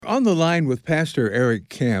on the line with Pastor Eric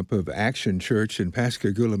Camp of Action Church in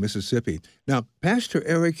Pascagoula, Mississippi. Now, Pastor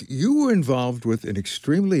Eric, you were involved with an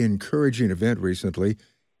extremely encouraging event recently.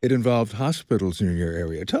 It involved hospitals in your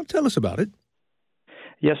area. Tell us about it.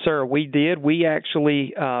 Yes, sir, we did. We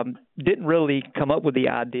actually didn't really come up with the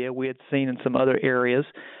idea. We had seen in some other areas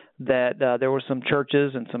that there were some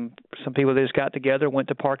churches and some people that just got together, went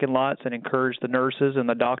to parking lots and encouraged the nurses and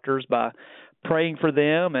the doctors by praying for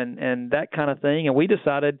them and that kind of thing. And we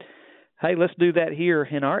decided, hey, let's do that here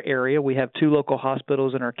in our area. We have 2 local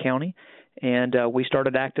hospitals in our county, and we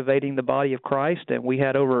started activating the body of Christ, and we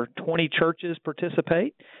had over 20 churches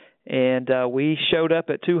participate. And we showed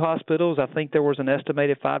up at 2 hospitals. I think there was an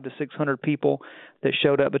estimated 500 to 600 people that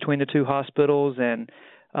showed up between the 2 hospitals, and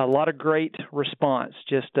a lot of great response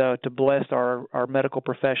just to bless our medical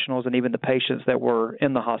professionals and even the patients that were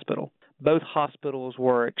in the hospital. Both hospitals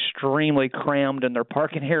were extremely crammed in their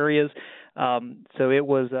parking areas, so it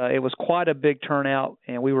was quite a big turnout,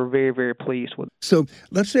 and we were very, very pleased with it. So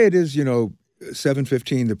let's say it is,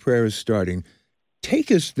 7:15, the prayer is starting.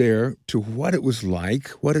 Take us there to what it was like,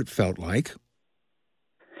 what it felt like.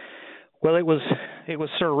 Well, it was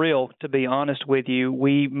surreal, to be honest with you.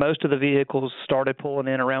 Most of the vehicles started pulling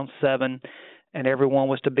in around 7, and everyone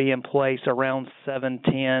was to be in place around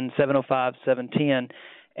 7:10, 7:05, 7:10.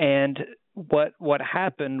 And what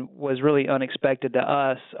happened was really unexpected to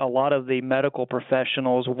us. A lot of the medical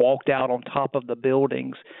professionals walked out on top of the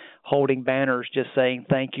buildings holding banners just saying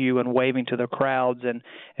thank you and waving to the crowds. And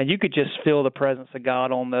you could just feel the presence of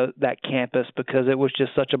God on that campus because it was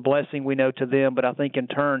just such a blessing, we know, to them. But I think in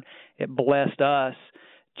turn it blessed us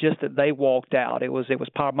just that they walked out. It was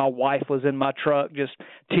powerful. My wife was in my truck, just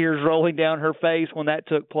tears rolling down her face when that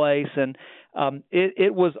took place. And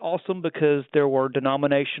it was awesome because there were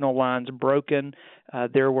denominational lines broken.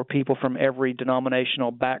 There were people from every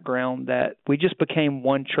denominational background that we just became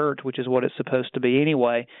one church, which is what it's supposed to be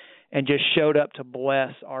anyway, and just showed up to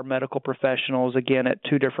bless our medical professionals, again, at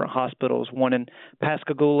 2 different hospitals, one in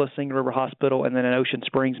Pascagoula, Singing River Hospital, and then in Ocean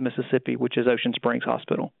Springs, Mississippi, which is Ocean Springs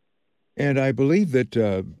Hospital. And I believe that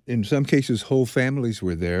in some cases whole families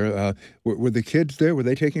were there. Were the kids there? Were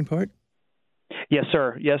they taking part? Yes,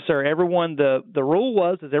 sir. Yes, sir. Everyone, the rule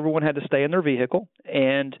was everyone had to stay in their vehicle,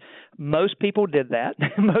 and most people did that.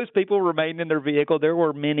 Most people remained in their vehicle. There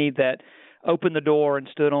were many that opened the door and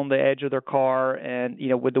stood on the edge of their car and,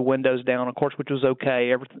 with the windows down, of course, which was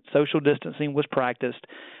okay. Social distancing was practiced.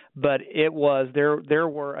 But it was, there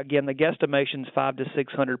were, again, the guesstimation's 500 to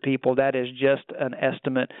 600 people. That is just an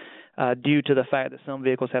estimate due to the fact that some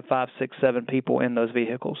vehicles have 5, 6, 7 people in those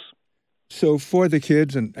vehicles. So for the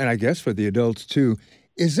kids and I guess for the adults too,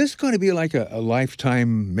 is this going to be like a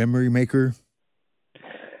lifetime memory maker?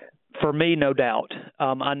 For me, no doubt.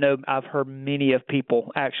 I know I've heard many of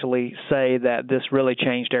people actually say that this really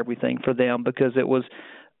changed everything for them because it was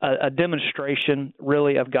a demonstration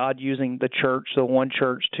really of God using the church, the one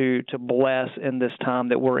church, to bless in this time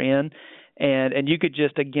that we're in. And you could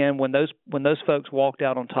just, again, when those folks walked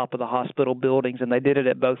out on top of the hospital buildings, and they did it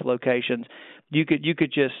at both locations, you could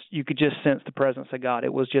just sense the presence of God.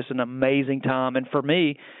 It was just an amazing time. And for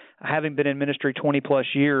me, having been in ministry 20 plus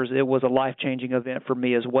years, it was a life-changing event for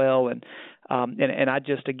me as well. And I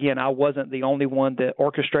just, again, I wasn't the only one that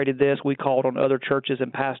orchestrated this. We called on other churches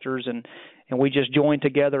and pastors, and we just joined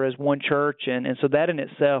together as one church. And so that in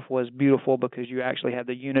itself was beautiful because you actually have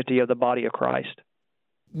the unity of the body of Christ.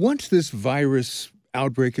 Once this virus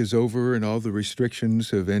outbreak is over and all the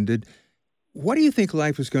restrictions have ended, what do you think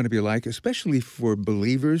life is going to be like, especially for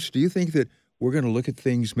believers? Do you think that we're going to look at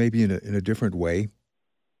things maybe in a different way?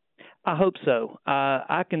 I hope so.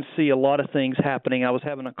 I can see a lot of things happening. I was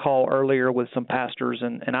having a call earlier with some pastors,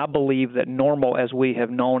 and I believe that normal as we have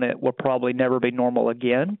known it will probably never be normal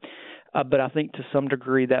again. But I think to some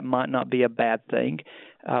degree that might not be a bad thing.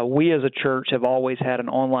 We as a church have always had an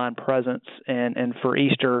online presence, and for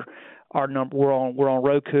Easter, we're on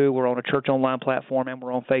Roku, we're on a church online platform, and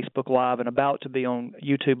we're on Facebook Live, and about to be on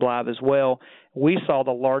YouTube Live as well. We saw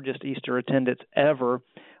the largest Easter attendance ever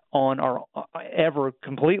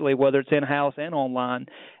completely, whether it's in-house and online.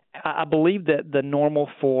 I believe that the normal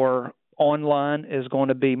for online is going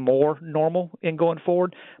to be more normal in going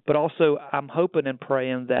forward, but also I'm hoping and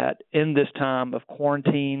praying that in this time of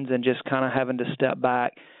quarantines and just kind of having to step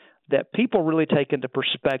back, that people really take into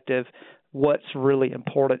perspective what's really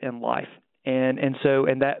important in life. And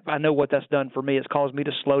that I know what that's done for me. It's caused me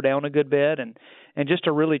to slow down a good bit and just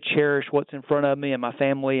to really cherish what's in front of me and my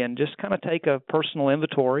family, and just kind of take a personal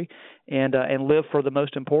inventory and live for the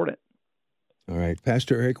most important. All right,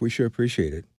 Pastor Eric, we sure appreciate it.